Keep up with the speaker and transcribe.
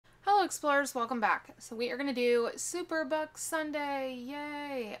Hello explorers, welcome back. So we are going to do Super Bux Sunday,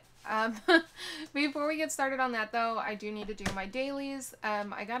 yay! Before we get started on that though, I do need to do my dailies.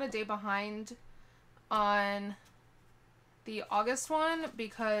 I got a day behind on the August one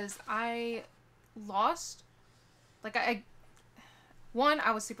because I lost, one, I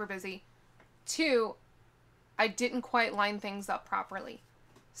was super busy. Two, I didn't quite line things up properly.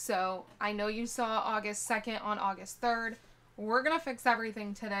 So I know you saw August 2nd on August 3rd. We're going to fix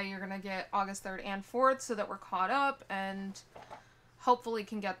everything today. You're going to get August 3rd and 4th so that we're caught up and hopefully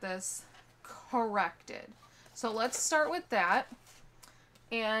can get this corrected. So let's start with that.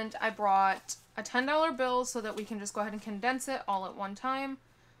 And I brought a $10 bill so that we can just go ahead and condense it all at one time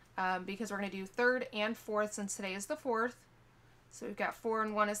because we're going to do 3rd and 4th since today is the 4th. So we've got 4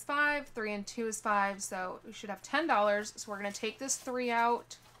 and 1 is 5, 3 and 2 is 5, so we should have $10. So we're going to take this 3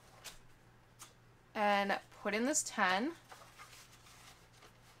 out and put in this 10.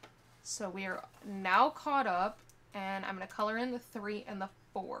 So we are now caught up, and I'm going to color in the 3 and the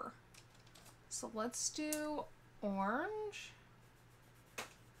 4. So let's do orange.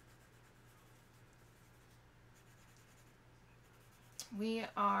 We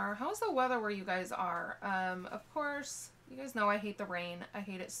are, how's the weather where you guys are? Of course, you guys know I hate the rain. I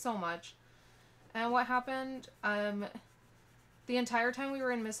hate it so much. And what happened, the entire time we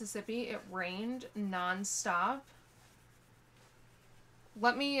were in Mississippi, it rained nonstop.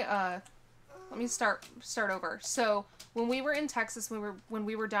 Let me start over. So when we were in Texas, when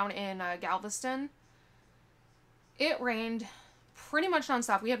we were down in Galveston, it rained pretty much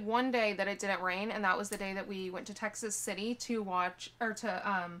nonstop. We had one day that it didn't rain, and that was the day that we went to Texas City to watch, or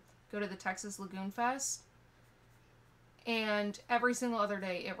to go to the Texas Lagoon Fest. And every single other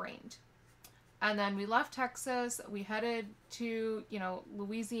day it rained. And then we left Texas, we headed to,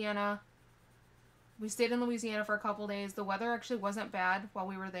 Louisiana. We stayed in Louisiana for a couple days. The weather actually wasn't bad while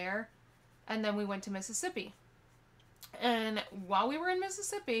we were there. And then we went to Mississippi. And while we were in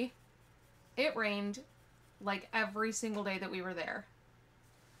Mississippi, it rained like every single day that we were there.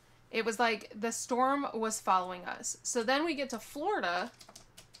 It was like the storm was following us. So then we get to Florida,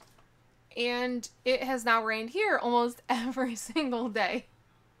 and it has now rained here almost every single day.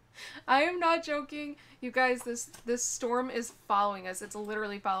 I am not joking. You guys, this storm is following us. It's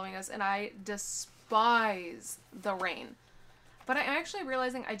literally following us, and I despise the rain. But I'm actually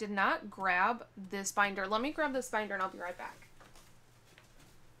realizing I did not grab this binder. Let me grab this binder and I'll be right back.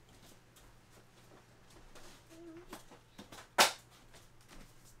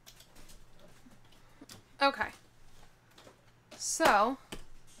 Okay. So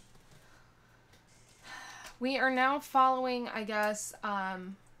we are now following, I guess, a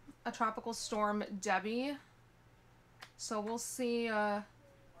tropical storm, Debbie. So we'll see how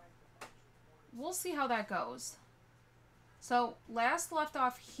that goes. So last left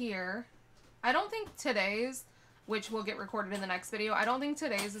off here, I don't think today's, which will get recorded in the next video, I don't think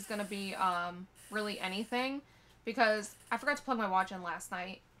today's is going to be really anything, because I forgot to plug my watch in last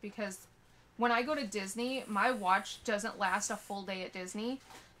night, because when I go to Disney, my watch doesn't last a full day at Disney,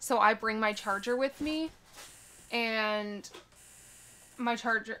 so I bring my charger with me, and my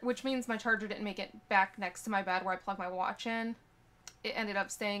charger, which means my charger didn't make it back next to my bed where I plug my watch in. It ended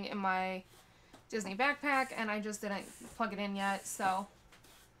up staying in my Disney backpack, and I just didn't plug it in yet, so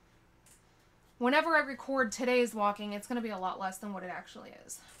whenever I record today's walking, it's going to be a lot less than what it actually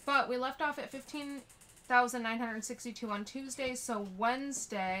is. But we left off at 15,962 on Tuesday, so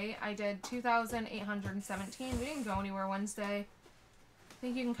Wednesday I did 2,817. We didn't go anywhere Wednesday. I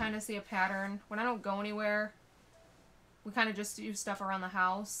think you can kind of see a pattern. When I don't go anywhere, we kind of just do stuff around the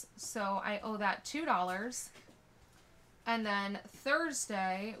house, so I owe that $2. And then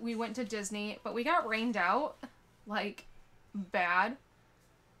Thursday, we went to Disney, but we got rained out, like, bad.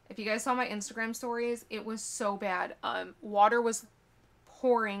 If you guys saw my Instagram stories, it was so bad. Water was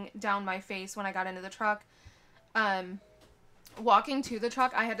pouring down my face when I got into the truck. Walking to the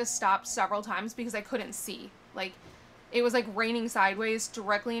truck, I had to stop several times because I couldn't see. Like, it was like raining sideways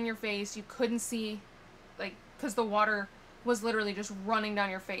directly in your face. You couldn't see, like, because the water was literally just running down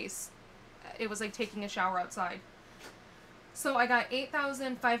your face. It was like taking a shower outside. So I got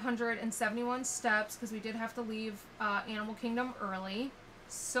 8,571 steps because we did have to leave Animal Kingdom early.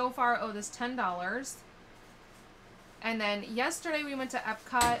 So far, I owe this $10. And then yesterday we went to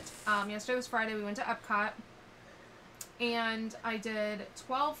Epcot. Yesterday was Friday. We went to Epcot. And I did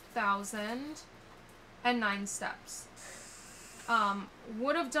 12,009 steps.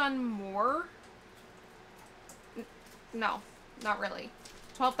 Would have done more. No, not really.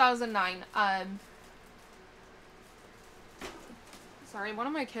 12,009. Sorry, one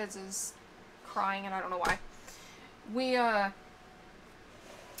of my kids is crying and I don't know why. We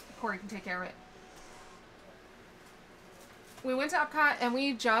Corey can take care of it. We went to Epcot and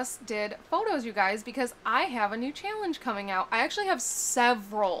we just did photos, you guys, because I have a new challenge coming out. I actually have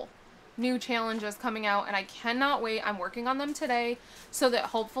several new challenges coming out and I cannot wait. I'm working on them today so that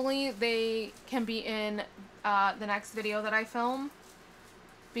hopefully they can be in the next video that I film,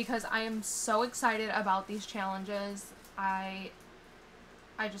 because I am so excited about these challenges. I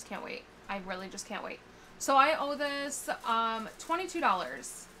just can't wait. I really just can't wait. So I owe this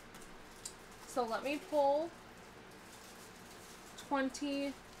 $22. So let me pull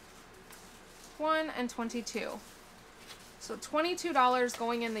 21 and 22. So $22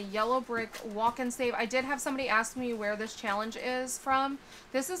 going in the yellow brick walk and save. I did have somebody ask me where this challenge is from.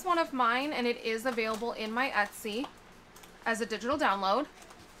 This is one of mine and it is available in my Etsy as a digital download.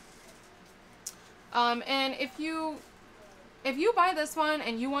 And if you buy this one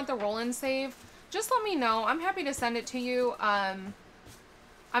and you want the roll and save, just let me know. I'm happy to send it to you.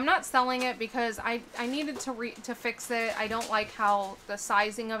 I'm not selling it because I needed to fix it. I don't like how the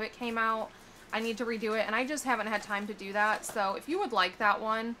sizing of it came out. I need to redo it, and I just haven't had time to do that. So if you would like that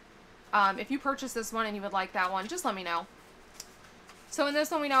one, if you purchase this one and you would like that one, just let me know. So in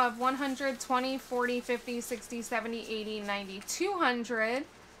this one, we now have 100, 20, 40, 50, 60, 70, 80, 90, 200,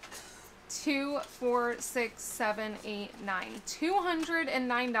 2, 4, 6, 7, 8, 9.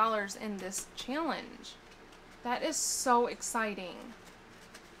 $209 in this challenge. That is so exciting.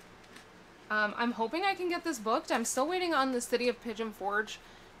 I'm hoping I can get this booked. I'm still waiting on the City of Pigeon Forge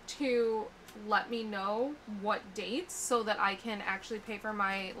to let me know what dates so that I can actually pay for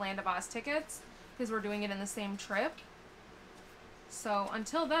my Land of Oz tickets, because we're doing it in the same trip. So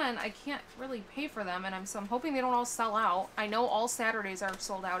until then, I can't really pay for them, and I'm hoping they don't all sell out. I know all Saturdays are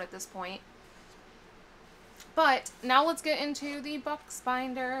sold out at this point. But now let's get into the Bux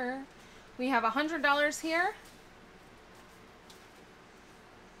binder. We have $100 here.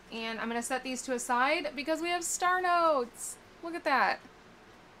 And I'm going to set these to a side because we have star notes. Look at that.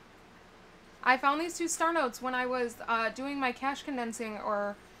 I found these 2 star notes when I was doing my cash condensing,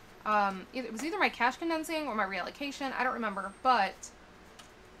 or it was either my cash condensing or my reallocation. I don't remember, but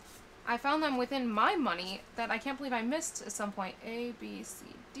I found them within my money that I can't believe I missed at some point. A, B, C,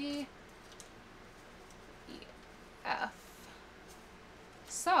 D, E, F.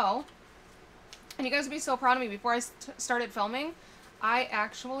 So, and you guys would be so proud of me. Before I started filming, I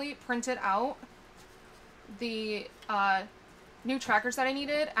actually printed out the new trackers that I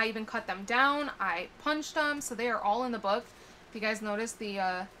needed. I even cut them down. I punched them, so they are all in the book. If you guys notice,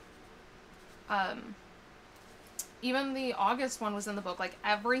 the even the August one was in the book. Like,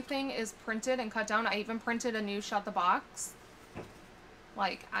 everything is printed and cut down. I even printed a new Shut the Box.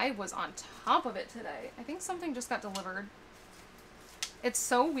 Like, I was on top of it today. I think something just got delivered. It's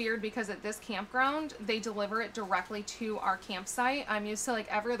so weird because at this campground, they deliver it directly to our campsite. I'm used to, like,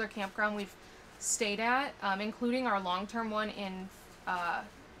 every other campground we've stayed at, including our long-term one in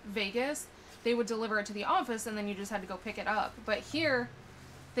Vegas. They would deliver it to the office, and then you just had to go pick it up. But here,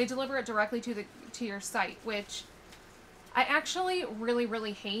 they deliver it directly to your site, which I actually really,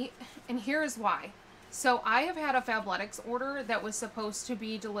 really hate, and here is why. So I have had a Fabletics order that was supposed to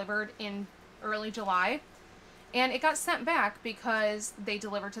be delivered in early July, and it got sent back because they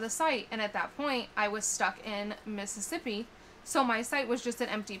delivered to the site, and at that point, I was stuck in Mississippi, so my site was just an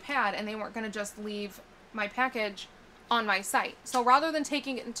empty pad, and they weren't going to just leave my package on my site. So rather than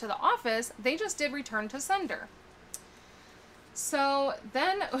taking it into the office, they just did return to sender. So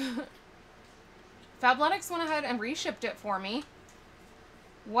then Fabletics went ahead and reshipped it for me.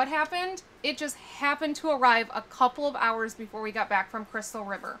 What happened? It just happened to arrive a couple of hours before we got back from Crystal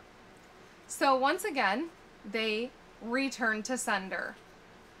River. So once again, they returned to sender.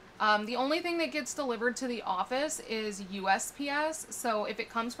 The only thing that gets delivered to the office is USPS. So if it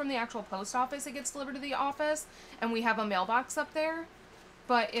comes from the actual post office, it gets delivered to the office, and we have a mailbox up there.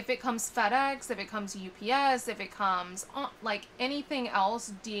 But if it comes FedEx, if it comes UPS, if it comes like anything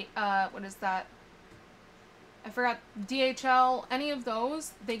else, what is that? I forgot, DHL, any of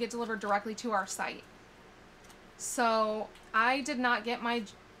those, they get delivered directly to our site. So I did not get my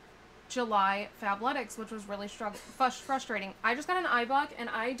July Fabletics, which was really frustrating. I just got an iBuck, and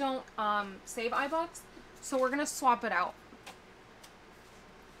I don't save iBucks, so we're going to swap it out.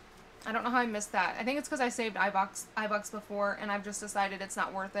 I don't know how I missed that. I think it's because I saved iBucks before, and I've just decided it's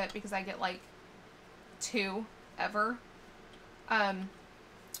not worth it because I get like 2 ever.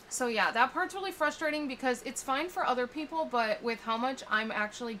 So yeah, that part's really frustrating because it's fine for other people, but with how much I'm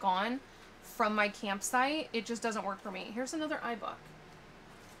actually gone from my campsite, it just doesn't work for me. Here's another iBuck.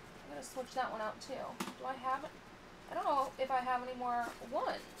 I'm going to switch that one out too. Do I have it? I don't know if I have any more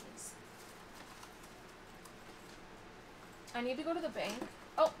ones. I need to go to the bank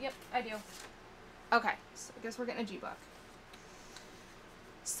Oh, yep, I do. Okay, so I guess we're getting a G-Buck.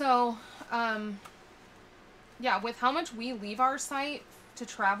 So, yeah, with how much we leave our site to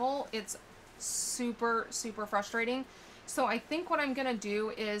travel, it's super, super frustrating. So I think what I'm gonna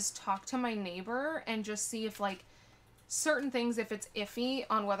do is talk to my neighbor and just see if, like, certain things, if it's iffy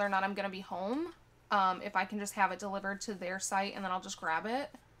on whether or not I'm gonna be home, if I can just have it delivered to their site and then I'll just grab it.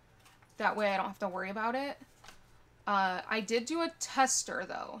 That way I don't have to worry about it. I did do a tester,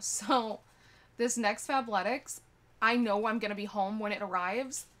 though. So this next Fabletics, I know I'm gonna be home when it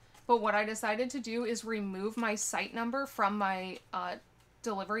arrives. But what I decided to do is remove my site number from my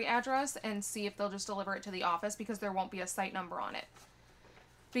delivery address and see if they'll just deliver it to the office, because there won't be a site number on it.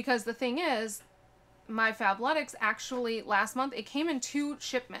 Because the thing is, my Fabletics actually, last month, it came in 2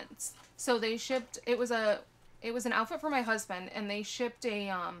 shipments. So they shipped, it was an outfit for my husband, and they shipped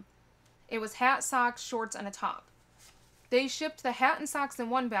it was hat, socks, shorts, and a top. They shipped the hat and socks in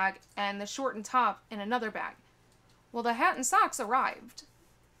one bag and the short and top in another bag. Well, the hat and socks arrived,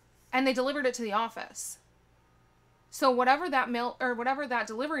 and they delivered it to the office. So whatever that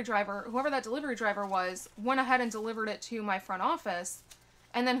delivery driver, whoever that delivery driver was, went ahead and delivered it to my front office.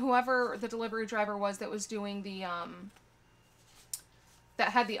 And then whoever the delivery driver was that was doing the, that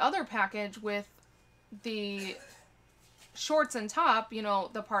had the other package with the shorts and top, you know,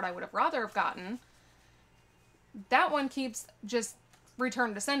 the part I would have rather have gotten, that one keeps just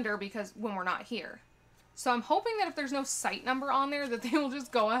return to sender because when we're not here. So I'm hoping that if there's no site number on there, that they will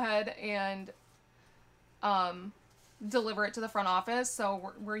just go ahead and deliver it to the front office.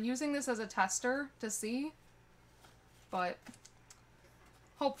 So we're using this as a tester to see. But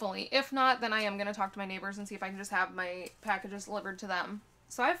hopefully. If not, then I am going to talk to my neighbors and see if I can just have my packages delivered to them.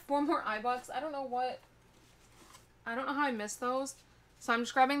 So I have 4 more iBucks. I don't know how I missed those. So I'm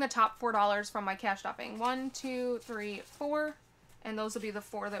just grabbing the top $4 from my cash stuffing. 1, 2, 3, 4. And those will be the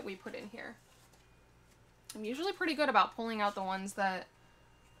 4 that we put in here. I'm usually pretty good about pulling out the ones that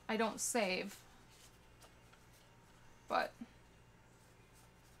I don't save. But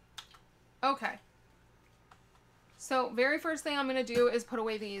okay. So very first thing I'm going to do is put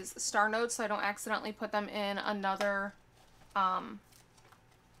away these star notes so I don't accidentally put them in another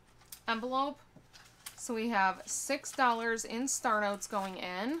envelope. So we have $6 in star notes going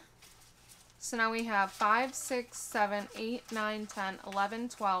in. So now we have 5, 6, 7, 8, 9, 10, 11,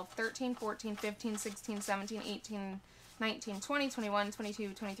 12, 13, 14, 15, 16, 17, 18, 19, 20, 21, 22,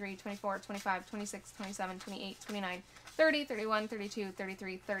 23, 24, 25, 26, 27, 28, 29, 30, 31, 32,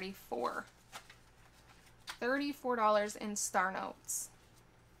 33, 34. $34 in star notes.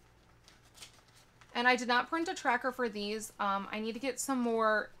 And I did not print a tracker for these. I need to get some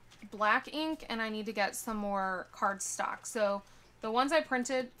more black ink and I need to get some more cardstock. So the ones I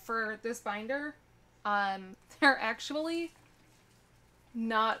printed for this binder, they're actually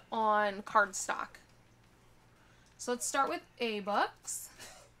not on cardstock. So let's start with A-Bux.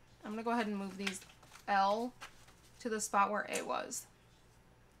 I'm going to go ahead and move these L to the spot where A was.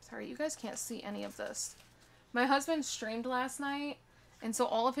 Sorry, you guys can't see any of this. My husband streamed last night, and so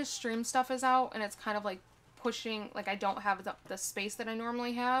all of his stream stuff is out, and it's kind of like pushing, like I don't have the space that I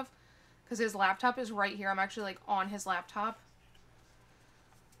normally have, because his laptop is right here. I'm actually like on his laptop.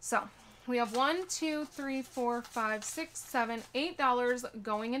 So we have 1, 2, 3, 4, 5, 6, 7, $8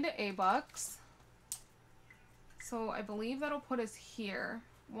 going into A-Bux. So I believe that'll put us here.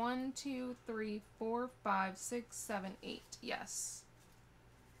 1, 2, 3, 4, 5, 6, 7, 8. Yes.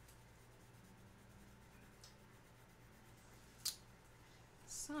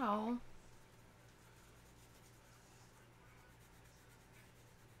 So,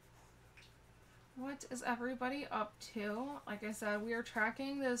 what is everybody up to? Like I said, we are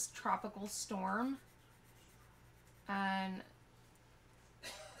tracking this tropical storm. And,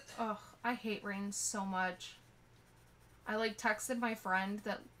 ugh, I hate rain so much. I, like, texted my friend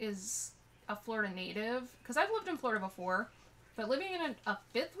that is a Florida native. Because I've lived in Florida before. But living in a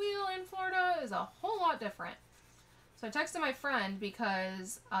fifth wheel in Florida is a whole lot different. So I texted my friend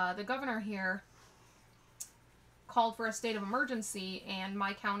because the governor here called for a state of emergency, and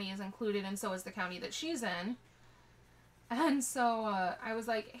my county is included, and so is the county that she's in. And so I was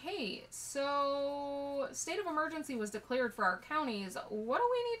like, hey, so state of emergency was declared for our counties. What do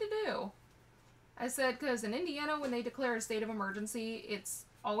we need to do? I said, because in Indiana, when they declare a state of emergency, it's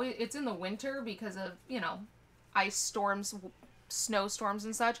in the winter because of, you know, ice storms, snowstorms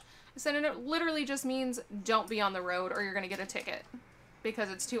and such. I said, and it literally just means don't be on the road or you're going to get a ticket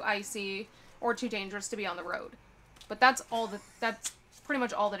because it's too icy or too dangerous to be on the road. But that's pretty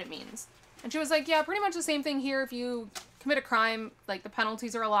much all that it means. And she was like, yeah, pretty much the same thing here. If you commit a crime, like the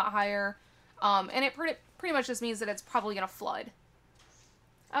penalties are a lot higher. And it pretty much just means that it's probably going to flood.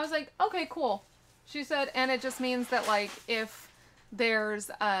 I was like, okay, cool. She said, and it just means that, like, if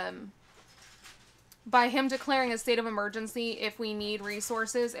there's, by him declaring a state of emergency, if we need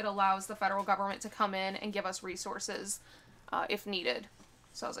resources, it allows the federal government to come in and give us resources if needed.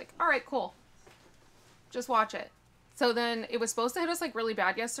 So I was like, all right, cool. Just watch it. So then it was supposed to hit us, like, really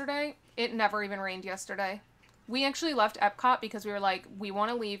bad yesterday. It never even rained yesterday. We actually left Epcot because we were like, we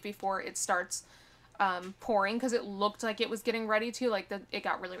want to leave before it starts pouring, because it looked like it was getting ready to. Like, it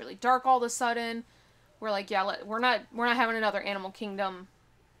got really, really dark all of a sudden. We're like, yeah, we're not having another Animal Kingdom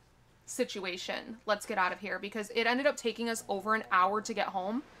situation. Let's get out of here, because it ended up taking us over an hour to get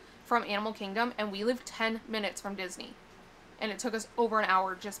home from Animal Kingdom, and we live 10 minutes from Disney. And it took us over an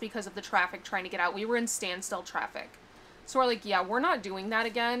hour just because of the traffic trying to get out. We were in standstill traffic. So we're like, yeah, we're not doing that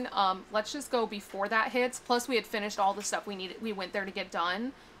again. Let's just go before that hits. Plus, we had finished all the stuff we needed. We went there to get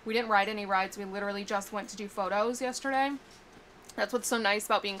done. We didn't ride any rides. We literally just went to do photos yesterday. That's what's so nice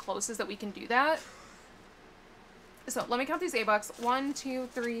about being close, is that we can do that. So let me count these A-Bucks. 1, 2,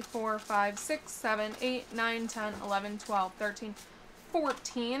 3, 4, 5, 6, 7, 8, 9, 10, 11, 12, 13,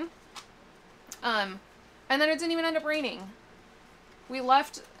 14. And then it didn't even end up raining. We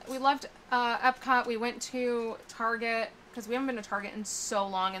left Epcot. We went to Target, because we haven't been to Target in so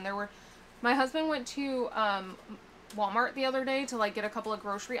long. And my husband went to Walmart the other day to, like, get a couple of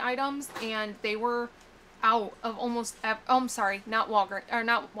grocery items, and they were out of almost, I'm sorry, not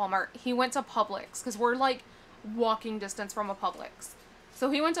Walmart. He went to Publix, because we're, like, walking distance from a Publix.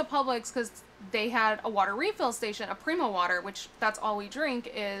 So he went to Publix because they had a water refill station, a Primo water, which that's all we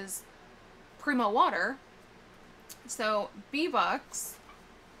drink is Primo water. So B-Bucks,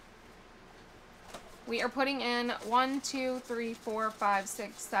 we are putting in 1, 2, 3, 4, 5,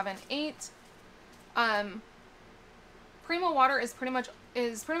 6, 7, 8. Primo water is pretty much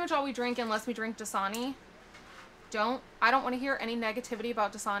all we drink, unless we drink Dasani. I don't want to hear any negativity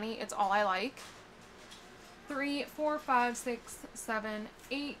about Dasani. It's all I like. 3, 4, 5, 6, 7,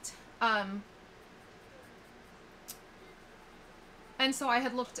 8. And so I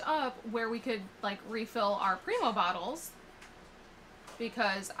had looked up where we could, like, refill our Primo bottles,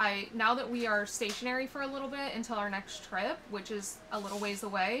 because now that we are stationary for a little bit until our next trip, which is a little ways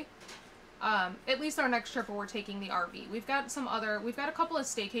away, at least our next trip where we're taking the RV. We've got a couple of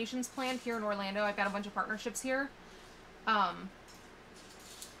staycations planned here in Orlando. I've got a bunch of partnerships here.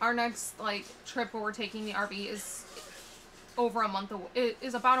 Our next, like, trip where we're taking the RV is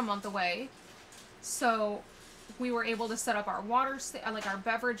about a month away. So we were able to set up our our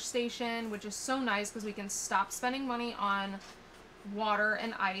beverage station, which is so nice because we can stop spending money on water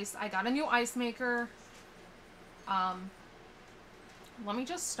and ice. I got a new ice maker. Let me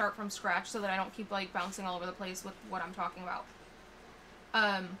just start from scratch so that I don't keep, like, bouncing all over the place with what I'm talking about.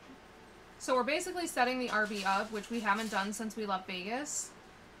 So we're basically setting the RV up, which we haven't done since we left Vegas.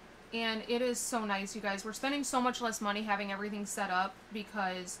 And it is so nice, you guys. We're spending so much less money having everything set up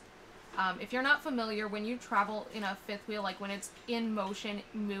because if you're not familiar, when you travel in a fifth wheel, like when it's in motion,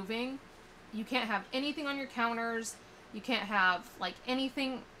 moving, you can't have anything on your counters. You can't have, like,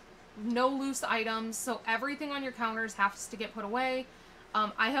 anything, no loose items. So everything on your counters has to get put away.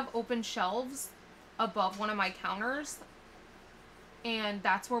 I have open shelves above one of my counters, and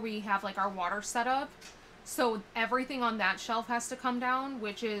that's where we have, like, our water set up. So everything on that shelf has to come down,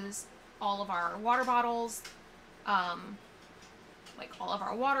 which is all of our water bottles, like all of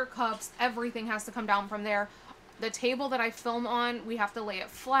our water cups, everything has to come down from there. The table that I film on, we have to lay it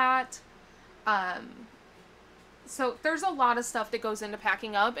flat. So there's a lot of stuff that goes into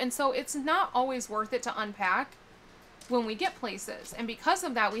packing up, and so it's not always worth it to unpack when we get places. And because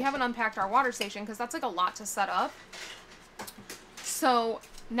of that, we haven't unpacked our water station because that's, like, a lot to set up. So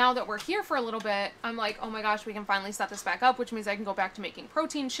now that we're here for a little bit, I'm like, oh my gosh, we can finally set this back up, which means I can go back to making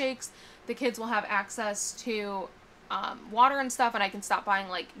protein shakes. The kids will have access to water and stuff, and I can stop buying,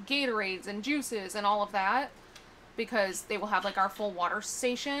 like, Gatorades and juices and all of that because they will have, like, our full water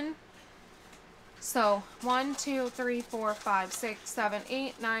station. So 1, 2, 3, 4, 5, 6, 7,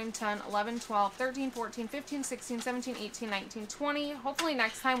 8, 9, 10, 11, 12, 13, 14, 15, 16, 17, 18, 19, 20. Hopefully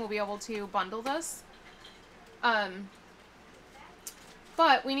next time we'll be able to bundle this.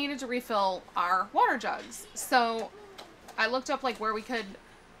 But we needed to refill our water jugs. So I looked up, like, where we could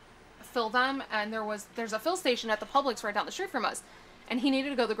fill them, and there's a fill station at the Publix right down the street from us. And he needed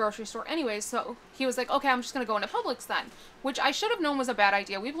to go to the grocery store anyways, so he was like, okay, I'm just going to go into Publix then. Which I should have known was a bad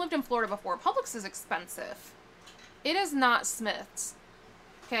idea. We've lived in Florida before. Publix is expensive. It is not Smith's.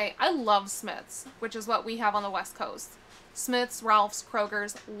 Okay, I love Smith's, which is what we have on the West Coast. Smith's, Ralph's,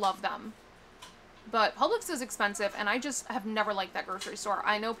 Kroger's, love them. But Publix is expensive, and I just have never liked that grocery store.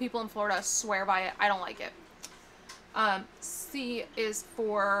 I know people in Florida swear by it. I don't like it. C is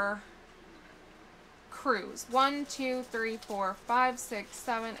for cruise. 1, 2, 3, 4, 5, 6,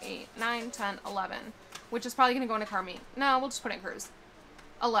 7, 8, 9, 10, 11. Which is probably going to go into car meet. No, we'll just put it in cruise.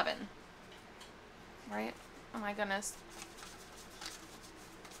 11. Right? Oh my goodness.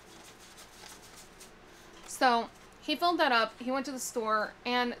 So, he filled that up. He went to the store.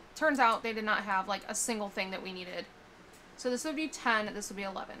 And turns out they did not have, like, a single thing that we needed. So this would be 10. This would be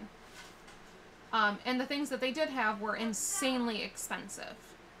 11. And the things that they did have were insanely expensive.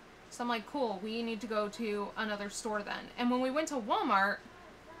 So I'm like, cool, we need to go to another store then. And when we went to Walmart,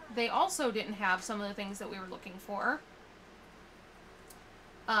 they also didn't have some of the things that we were looking for.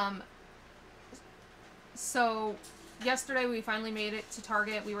 So yesterday we finally made it to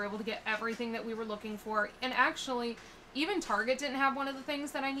Target. We were able to get everything that we were looking for. And actually, even Target didn't have one of the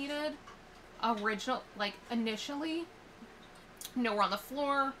things that I needed. Initially. Nowhere on the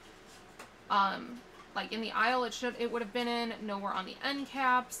floor. Like in the aisle it would have been in. Nowhere on the end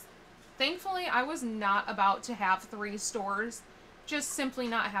caps. Thankfully, I was not about to have 3 stores just simply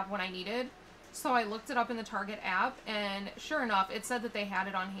not have what I needed. So I looked it up in the Target app, and sure enough, it said that they had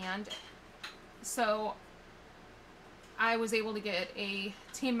it on hand. So I was able to get a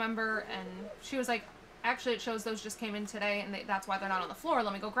team member, and she was like, actually, it shows those just came in today, and that's why they're not on the floor.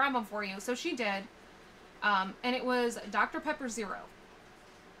 Let me go grab them for you. So she did. And it was Dr. Pepper Zero.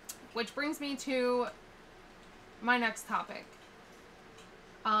 Which brings me to my next topic.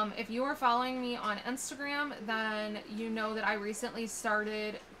 If you are following me on Instagram, then you know that I recently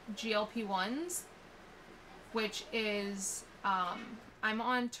started GLP-1s, which is, I'm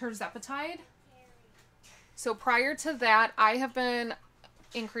on tirzepatide. So prior to that, I have been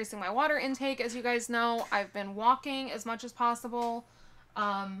increasing my water intake, as you guys know. I've been walking as much as possible,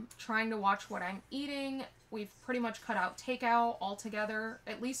 trying to watch what I'm eating. We've pretty much cut out takeout altogether,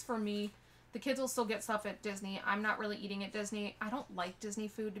 at least for me. The kids will still get stuff at Disney. I'm not really eating at Disney. I don't like Disney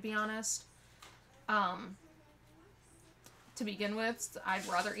food, to be honest. To begin with, I'd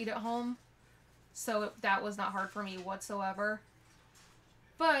rather eat at home. So that was not hard for me whatsoever.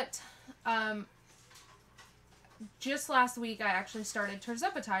 But, just last week, I actually started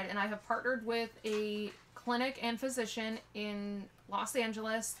tirzepatide, and I have partnered with a clinic and physician in Los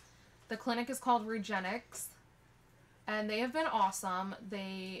Angeles. The clinic is called Regenix, and they have been awesome.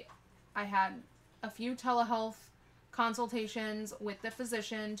 I had a few telehealth consultations with the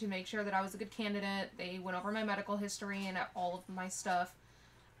physician to make sure that I was a good candidate. They went over my medical history and all of my stuff.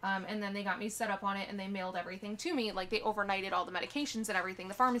 And then they got me set up on it, and they mailed everything to me. Like, they overnighted all the medications and everything.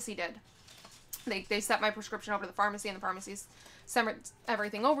 The pharmacy did. They sent my prescription over to the pharmacy, and the pharmacy sent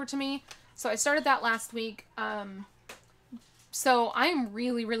everything over to me. So I started that last week. So I'm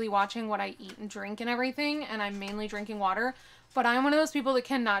really, really watching what I eat and drink and everything, and I'm mainly drinking water. But I'm one of those people that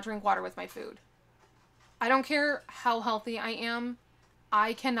cannot drink water with my food. I don't care how healthy I am.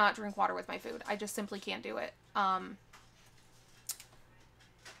 I cannot drink water with my food. I just simply can't do it.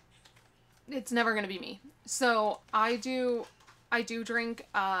 It's never going to be me. So I do drink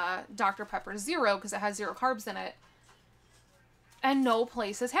Dr. Pepper Zero because it has 0 carbs in it. And no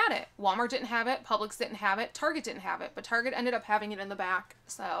place has had it. Walmart didn't have it. Publix didn't have it. Target didn't have it. But Target ended up having it in the back.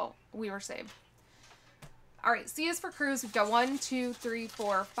 So we were saved. Alright, C is for cruise. We've got 1, 2, 3,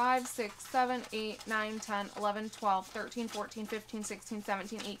 4, 5, 6, 7, 8, 9, 10, 11, 12, 13, 14, 15, 16,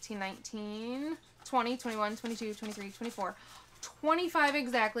 17, 18, 19, 20, 21, 22, 23, 24, 25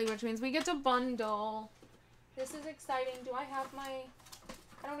 exactly, which means we get to bundle. This is exciting. Do I have my...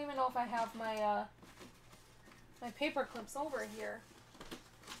 I don't even know if I have my, my paper clips over here.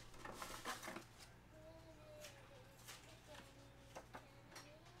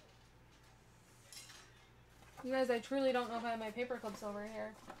 You guys, I truly don't know if I have my paper clips over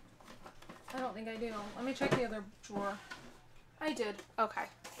here. I don't think I do. Let me check the other drawer. I did. Okay.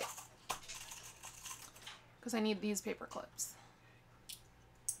 Because I need these paper clips.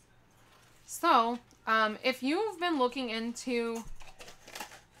 So, if you've been looking into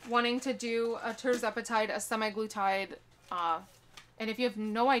wanting to do a tirzepatide, a semaglutide, and if you have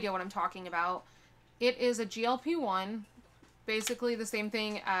no idea what I'm talking about, it is a GLP-1, basically the same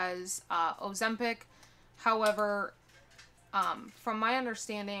thing as Ozempic. However, from my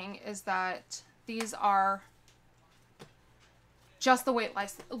understanding is that these are just the weight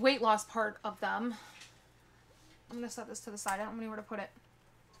loss part of them. I'm going to set this to the side. I don't know where to put it.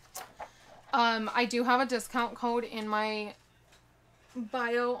 I do have a discount code in my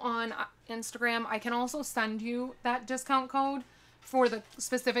bio on Instagram. I can also send you that discount code for the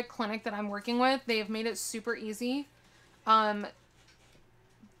specific clinic that I'm working with. They have made it super easy.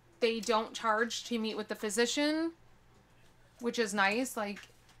 They don't charge to meet with the physician, which is nice. Like,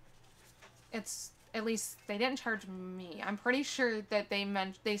 it's at least they didn't charge me. I'm pretty sure that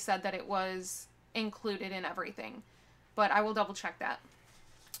they said that it was included in everything, but I will double check that.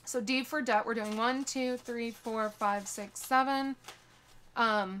 So D for debt, we're doing 1, 2, 3, 4, 5, 6, 7.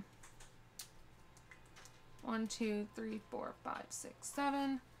 1, 2, 3, 4, 5, 6,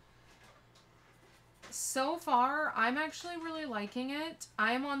 7. So far, I'm actually really liking it.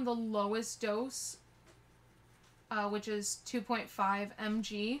 I am on the lowest dose, which is 2.5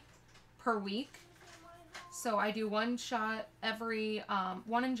 mg per week. So I do one shot every,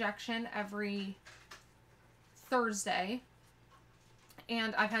 one injection every Thursday.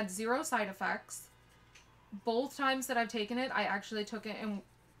 And I've had 0 side effects. Both times that I've taken it, I actually took it and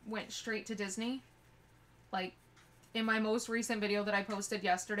went straight to Disney. Like, in my most recent video that I posted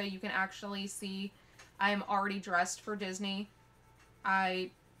yesterday, you can actually see I'm already dressed for Disney. I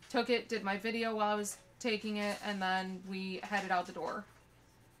took it, did my video while I was taking it, and then we headed out the door.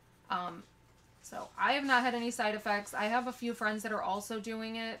 So I have not had any side effects. I have a few friends that are also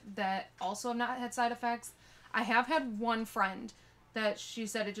doing it that also have not had side effects. I have had one friend that she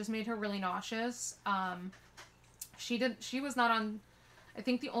said it just made her really nauseous. She was not on, I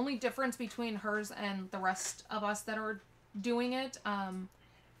think the only difference between hers and the rest of us that are doing it,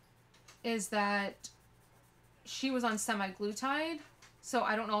 is that she was on semaglutide. So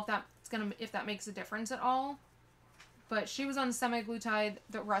I don't know if that makes a difference at all. But she was on semaglutide.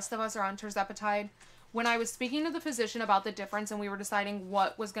 The rest of us are on tirzepatide. When I was speaking to the physician about the difference and we were deciding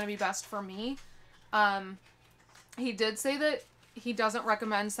what was going to be best for me, he did say that he doesn't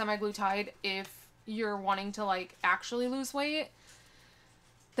recommend semaglutide if you're wanting to, like, actually lose weight.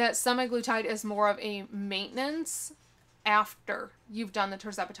 That semaglutide is more of a maintenance after you've done the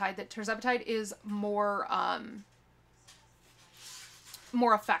tirzepatide. That tirzepatide is more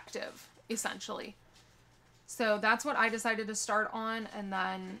effective, essentially. So that's what I decided to start on, and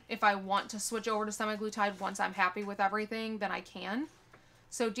then if I want to switch over to semaglutide once I'm happy with everything, then I can.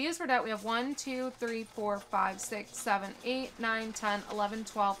 So D is for debt. We have 1, 2, 3, 4, 5, 6, 7, 8, 9, 10, 11,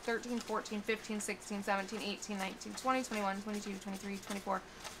 12, 13, 14, 15, 16, 17, 18, 19, 20, 21, 22, 23, 24,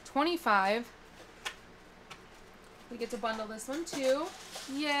 25. We get to bundle this one too.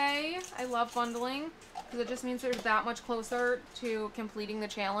 Yay! I love bundling because it just means they're that much closer to completing the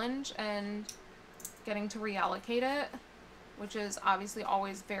challenge and getting to reallocate it, which is obviously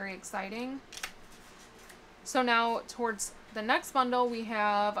always very exciting. So now towards the next bundle, we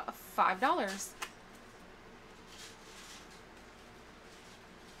have $5.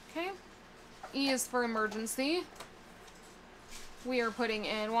 Okay. E is for emergency. We are putting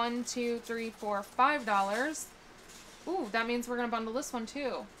in $1, 2, 3, 4, $5. Ooh, that means we're going to bundle this one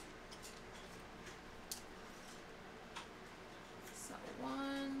too. So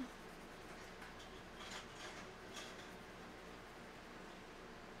 1,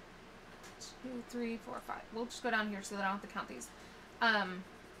 2, 3, 4, 5. We'll just go down here so that I don't have to count these.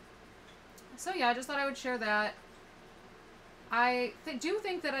 So yeah, I just thought I would share that. I do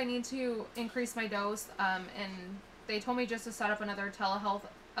think that I need to increase my dose, and they told me just to set up another telehealth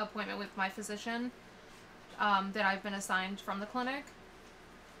appointment with my physician that I've been assigned from the clinic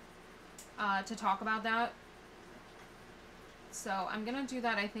to talk about that. So I'm going to do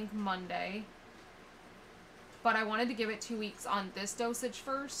that, I think, Monday. But I wanted to give it 2 weeks on this dosage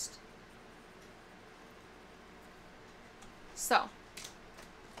first. So,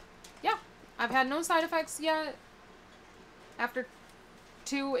 yeah, I've had no side effects yet after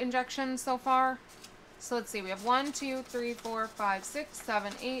 2 injections so far. So let's see, we have 1, 2, 3, 4, 5, 6,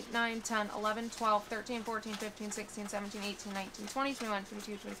 7, 8, 9, 10, 11, 12, 13, 14, 15, 16, 17, 18, 19, 20, 21,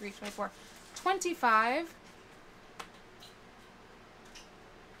 22, 23, 24, 25.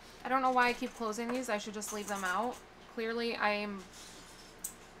 I don't know why I keep closing these. I should just leave them out. Clearly, I am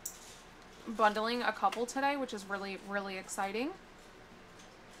bundling a couple today, which is really, really exciting.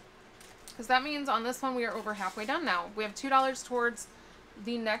 Because that means on this one, we are over halfway done now. We have $2 towards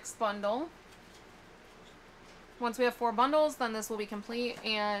the next bundle. Once we have 4 bundles, then this will be complete,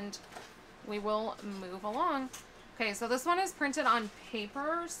 and we will move along. Okay, so this one is printed on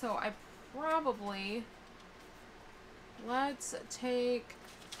paper, so I probably... Let's take...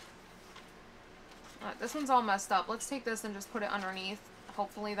 this one's all messed up. Let's take this and just put it underneath.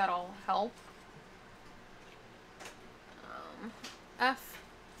 Hopefully that'll help. F.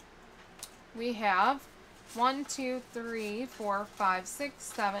 We have 1, 2, 3, 4, 5, 6,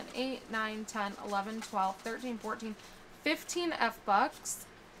 7, 8, 9, 10, 11, 12, 13, 14, 15 F-Bucks.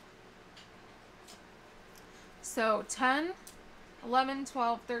 So 10, 11,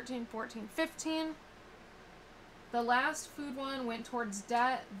 12, 13, 14, 15. The last food one went towards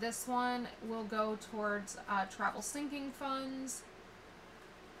debt. This one will go towards travel sinking funds.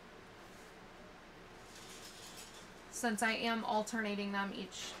 since I am alternating them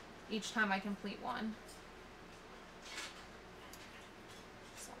each time I complete one.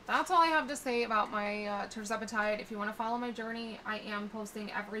 So that's all I have to say about my terzepatide. If you want to follow my journey, I am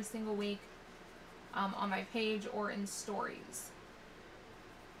posting every single week on my page or in stories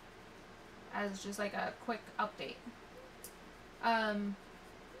as just like a quick update.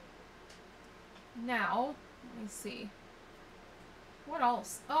 Now, let me see. What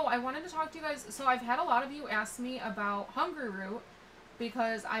else? Oh, I wanted to talk to you guys. So I've had a lot of you ask me about Hungry Root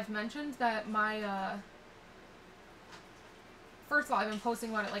because I've mentioned that my, first of all, I've been posting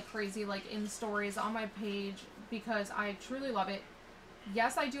about it like crazy, like in stories on my page because I truly love it.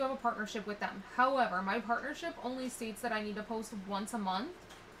 Yes, I do have a partnership with them. However, my partnership only states that I need to post once a month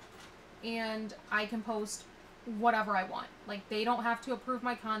and I can post whatever I want. Like, they don't have to approve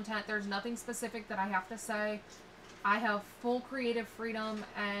my content. There's nothing specific that I have to say. I have full creative freedom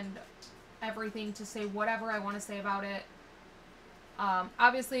and everything to say whatever I want to say about it.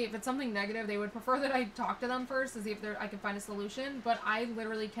 Obviously, if it's something negative, they would prefer that I talk to them first to see if I can find a solution. But I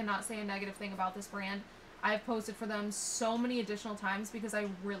literally cannot say a negative thing about this brand. I've posted for them so many additional times because I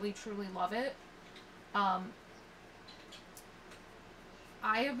really, truly love it.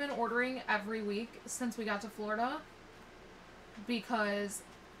 I have been ordering every week since we got to Florida because,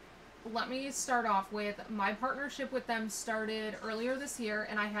 let me start off with, my partnership with them started earlier this year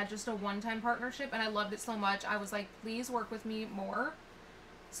and I had just a one-time partnership and I loved it so much. I was like, please work with me more.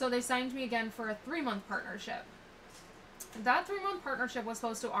 So they signed me again for a 3-month partnership. That 3-month partnership was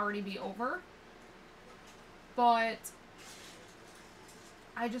supposed to already be over, but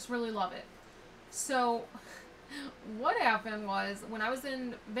I just really love it. So what happened was, when I was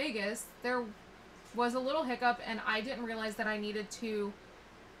in Vegas, there was a little hiccup and I didn't realize that I needed to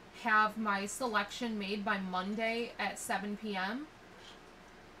have my selection made by Monday at 7 p.m.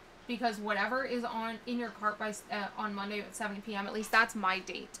 because whatever is in your cart by on Monday at 7 p.m., at least that's my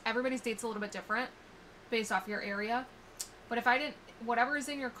date. Everybody's date's a little bit different based off your area. But if I didn't, whatever is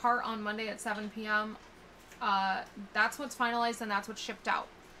in your cart on Monday at 7 p.m., that's what's finalized and that's what's shipped out.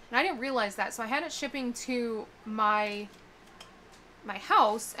 And I didn't realize that, so I had it shipping to my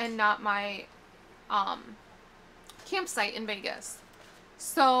house and not my campsite in Vegas.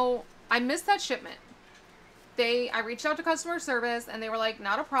 So I missed that shipment. I reached out to customer service and they were like,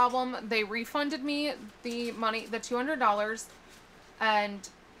 not a problem. They refunded me the money, the $200, and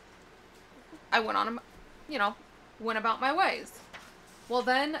I went on, went about my ways. Well,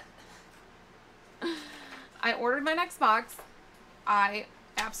 then I ordered my next box. I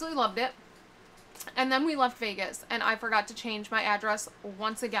absolutely loved it. And then we left Vegas and I forgot to change my address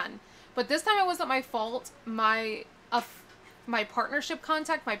once again. But this time it wasn't my fault. My partnership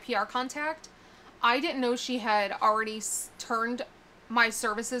contact, my PR contact, I didn't know she had already turned my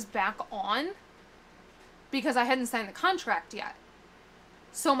services back on because I hadn't signed the contract yet.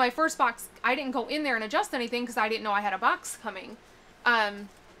 So my first box, I didn't go in there and adjust anything because I didn't know I had a box coming.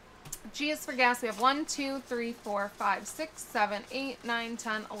 G is for gas. We have 1, 2, 3, 4, 5, 6, 7, 8, 9,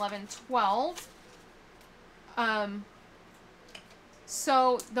 10, 11, 12.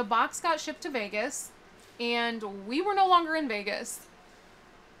 So the box got shipped to Vegas and we were no longer in Vegas.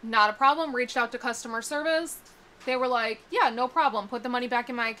 Not a problem. Reached out to customer service. They were like, yeah, no problem. Put the money back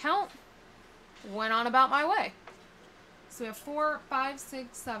in my account. Went on about my way. So we have 4, 5,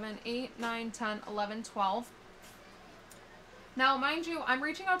 6, 7, 8, 9, 10, 11, 12. Now, mind you, I'm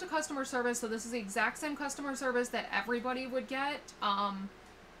reaching out to customer service, so this is the exact same customer service that everybody would get.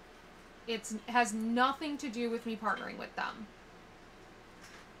 It has nothing to do with me partnering with them.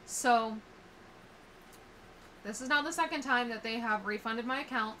 So this is now the second time that they have refunded my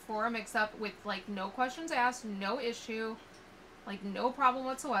account for a mix-up with, like, no questions asked, no issue, like, no problem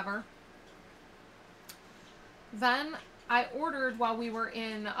whatsoever. Then I ordered while we were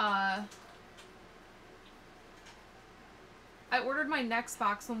in, I ordered my next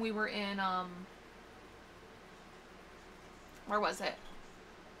box when we were in, where was it?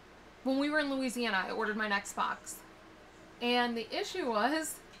 When we were in Louisiana, I ordered my next box. And the issue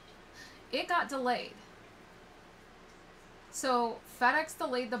was, it got delayed. So FedEx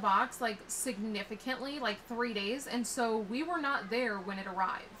delayed the box, like, significantly, like 3 days, and so we were not there when it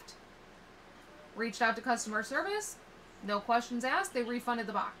arrived. Reached out to customer service, no questions asked, they refunded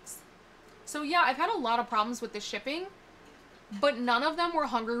the box. So yeah, I've had a lot of problems with the shipping, but none of them were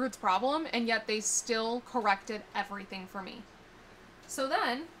Hungry Root's problem, and yet they still corrected everything for me. So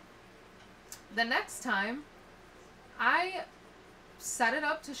then, the next time, I set it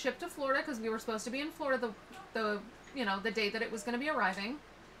up to ship to Florida, because we were supposed to be in Florida the day that it was going to be arriving.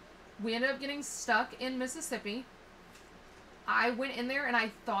 We ended up getting stuck in Mississippi. I went in there and I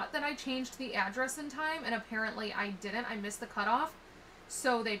thought that I changed the address in time, and apparently I didn't. I missed the cutoff.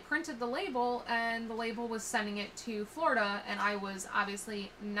 So they printed the label, and the label was sending it to Florida, and I was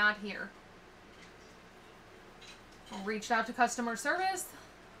obviously not here. I reached out to customer service.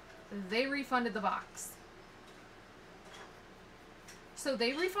 They refunded the box. So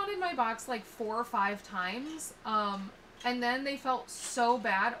they refunded my box like 4 or 5 times. And then they felt so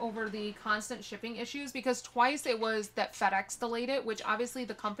bad over the constant shipping issues, because twice it was that FedEx delayed it, which obviously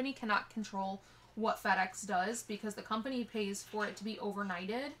the company cannot control what FedEx does because the company pays for it to be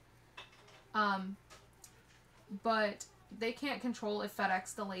overnighted. But they can't control if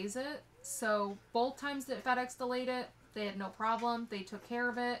FedEx delays it. So both times that FedEx delayed it, they had no problem. They took care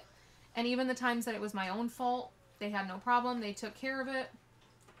of it. And even the times that it was my own fault, they had no problem. They took care of it.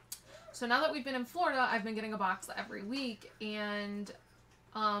 So now that we've been in Florida, I've been getting a box every week, and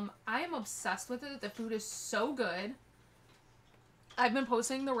I am obsessed with it. The food is so good. I've been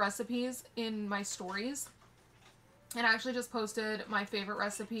posting the recipes in my stories, and I actually just posted my favorite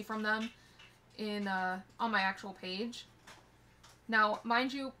recipe from them in on my actual page. Now,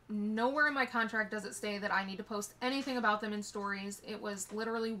 mind you, nowhere in my contract does it say that I need to post anything about them in stories. It was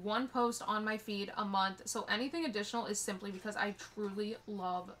literally 1 post on my feed a month, so anything additional is simply because I truly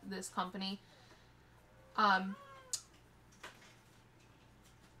love this company.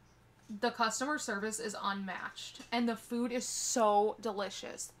 The customer service is unmatched, and the food is so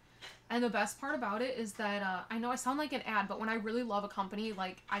delicious. And the best part about it is that, I know I sound like an ad, but when I really love a company,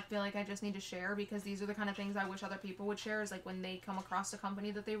 like, I feel like I just need to share, because these are the kind of things I wish other people would share, is like when they come across a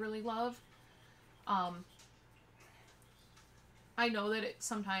company that they really love. I know that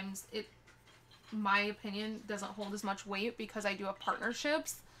sometimes my opinion doesn't hold as much weight because I do have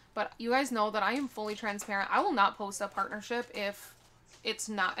partnerships, but you guys know that I am fully transparent. I will not post a partnership if it's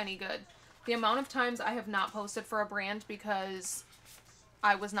not any good. The amount of times I have not posted for a brand because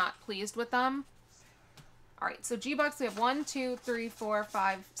I was not pleased with them. Alright, so G-Bucks, we have 1, 2, 3, 4,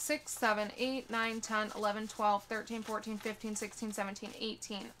 5, 6, 7, 8, 9, 10, 11, 12, 13, 14, 15, 16, 17,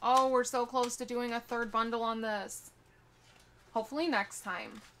 18. Oh, we're so close to doing a 3rd bundle on this. Hopefully next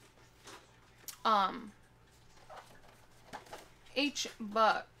time.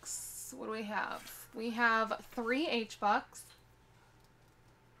 H-Bucks. What do we have? We have 3 H-Bucks.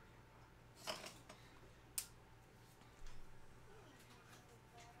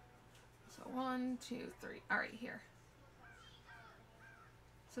 So 1, 2, 3. Alright, here.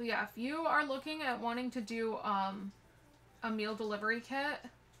 So yeah, if you are looking at wanting to do a meal delivery kit,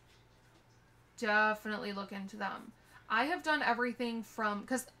 definitely look into them. I have done everything from,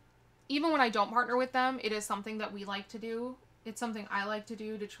 because even when I don't partner with them, it is something that we like to do. It's something I like to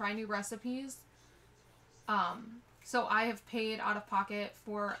do, to try new recipes. So I have paid out of pocket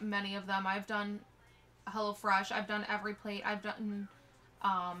for many of them. I've done HelloFresh. I've done Every Plate. I've done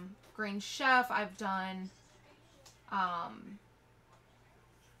Green Chef. I've done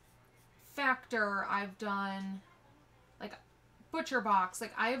Factor. I've done like Butcher Box.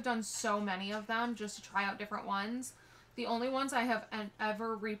 Like, I have done so many of them just to try out different ones. The only ones I have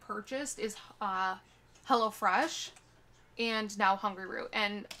ever repurchased is HelloFresh and now Hungry Root.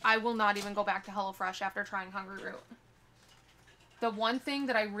 And I will not even go back to HelloFresh after trying Hungry Root. The one thing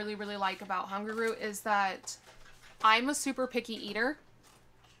that I really, really like about Hungry Root is that I'm a super picky eater.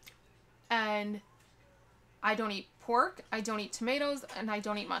 And I don't eat pork, I don't eat tomatoes, and I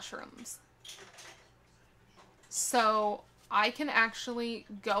don't eat mushrooms. So I can actually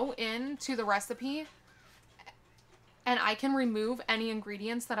go into the recipe and I can remove any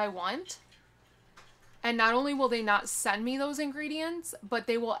ingredients that I want. And not only will they not send me those ingredients, but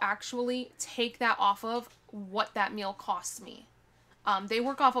they will actually take that off of what that meal costs me. They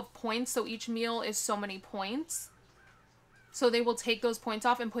work off of points, so each meal is so many points. So they will take those points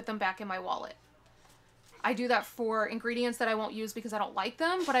off and put them back in my wallet. I do that for ingredients that I won't use because I don't like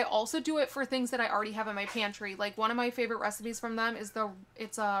them, but I also do it for things that I already have in my pantry. Like, one of my favorite recipes from them is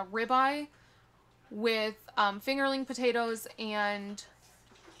it's a ribeye with fingerling potatoes and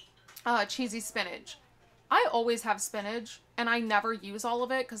cheesy spinach. I always have spinach, and I never use all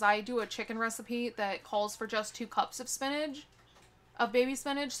of it because I do a chicken recipe that calls for just 2 cups of spinach, of baby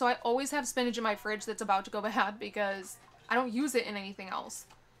spinach. So I always have spinach in my fridge that's about to go bad because I don't use it in anything else.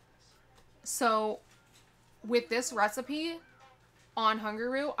 So with this recipe on Hungry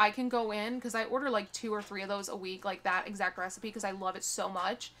Root, I can go in, because I order like 2 or 3 of those a week, like that exact recipe, because I love it so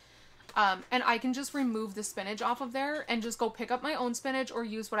much. And I can just remove the spinach off of there and just go pick up my own spinach or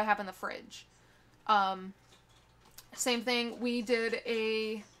use what I have in the fridge. Same thing, we did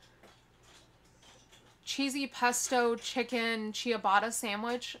a cheesy pesto chicken ciabatta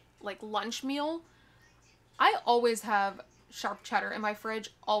sandwich, like lunch meal. I always have sharp cheddar in my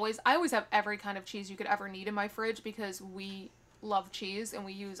fridge. Always. I always have every kind of cheese you could ever need in my fridge because we love cheese and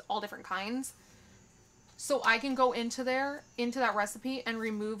we use all different kinds. So I can go into that recipe and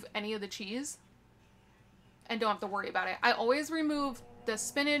remove any of the cheese and don't have to worry about it. I always remove the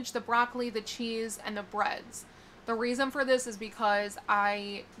spinach, the broccoli, the cheese, and the breads. The reason for this is because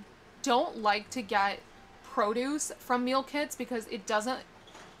I don't like to get produce from meal kits because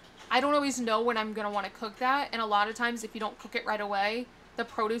I don't always know when I'm going to want to cook that. And a lot of times if you don't cook it right away, the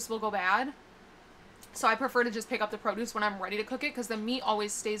produce will go bad. So I prefer to just pick up the produce when I'm ready to cook it because the meat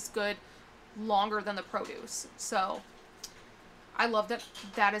always stays good longer than the produce. So I love that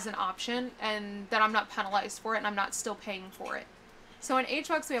that is an option and that I'm not penalized for it and I'm not still paying for it. So in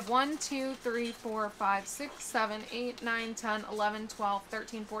HBUX we have 1, 2, 3, 4, 5, 6, 7, 8, 9, 10, 11, 12,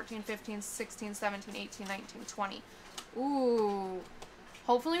 13, 14, 15, 16, 17, 18, 19, 20. Ooh.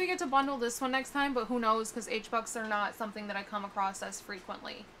 Hopefully we get to bundle this one next time, but who knows because HBUX are not something that I come across as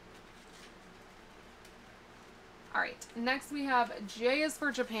frequently. Alright, next we have J is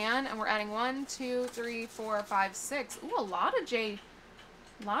for Japan, and we're adding 1, 2, 3, 4, 5, 6. Ooh, a lot of J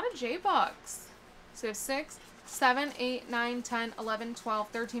bucks. So we have 6, 7, 8, 9, 10, 11, 12,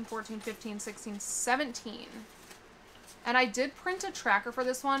 13, 14, 15, 16, 17. And I did print a tracker for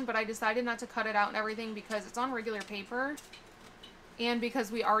this one, but I decided not to cut it out and everything because it's on regular paper. And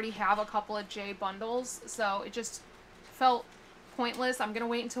because we already have a couple of J bundles, so it just felt pointless. I'm going to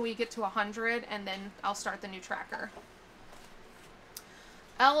wait until we get to 100 and then I'll start the new tracker.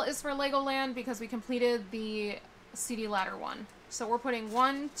 L is for Legoland because we completed the CD ladder one. So we're putting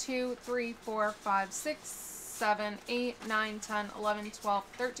 1, 2, 3, 4, 5, 6, 7, 8, 9, 10, 11, 12,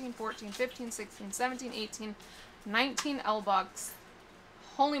 13, 14, 15, 16, 17, 18, 19 L bucks.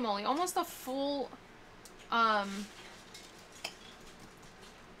 Holy moly, almost a full,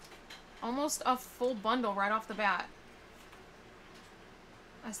 almost a full bundle right off the bat.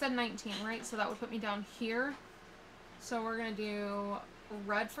 I said 19, right? So that would put me down here. So we're going to do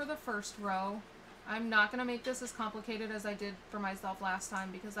red for the first row. I'm not going to make this as complicated as I did for myself last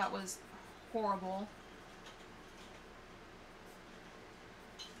time because that was horrible.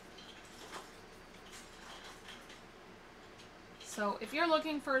 So if you're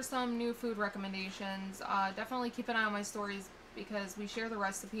looking for some new food recommendations, definitely keep an eye on my stories because we share the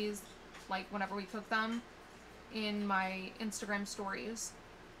recipes, like whenever we cook them, in my Instagram stories.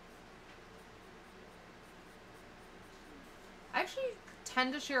 I actually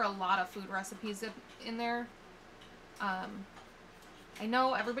tend to share a lot of food recipes in there. I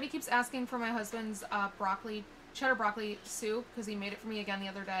know everybody keeps asking for my husband's cheddar broccoli soup because he made it for me again the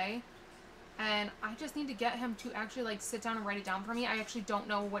other day. And I just need to get him to actually like sit down and write it down for me. I actually don't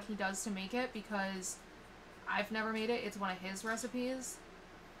know what he does to make it because I've never made it. It's one of his recipes.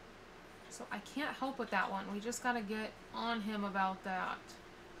 So I can't help with that one. We just gotta get on him about that.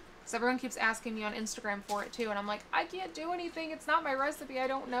 Because everyone keeps asking me on Instagram for it too. And I'm like, I can't do anything. It's not my recipe. I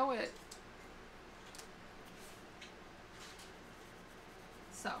don't know it.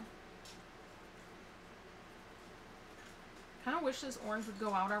 So. Kind of wish this orange would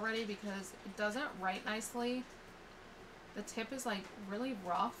go out already because it doesn't write nicely. The tip is like really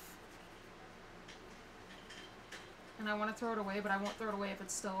rough. And I want to throw it away, but I won't throw it away if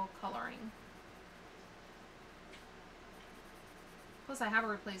it's still coloring. Plus I have a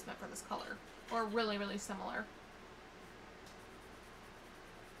replacement for this color. Or really, really similar.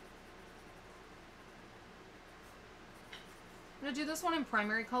 I'm going to do this one in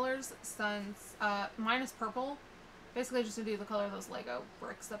primary colors since mine is purple. Basically just to do the color of those Lego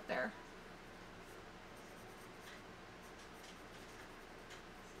bricks up there.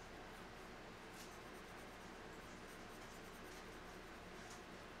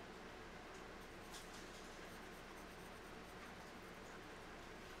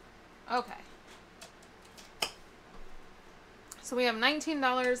 Okay. So we have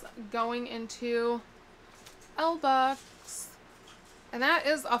 $19 going into L-Bucks. And that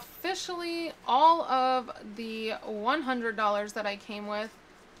is officially all of the $100 that I came with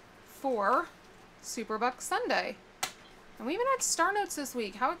for Super Bux Sunday. And we even had star notes this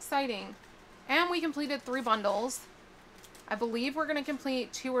week. How exciting. And we completed 3 bundles. I believe we're going to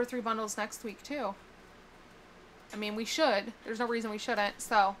complete 2 or 3 bundles next week too. I mean, we should. There's no reason we shouldn't.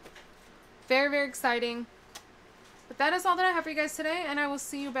 So, very, very exciting. But that is all that I have for you guys today, and I will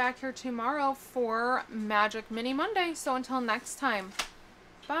see you back here tomorrow for Magic Mini Monday. So until next time,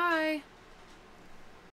 bye!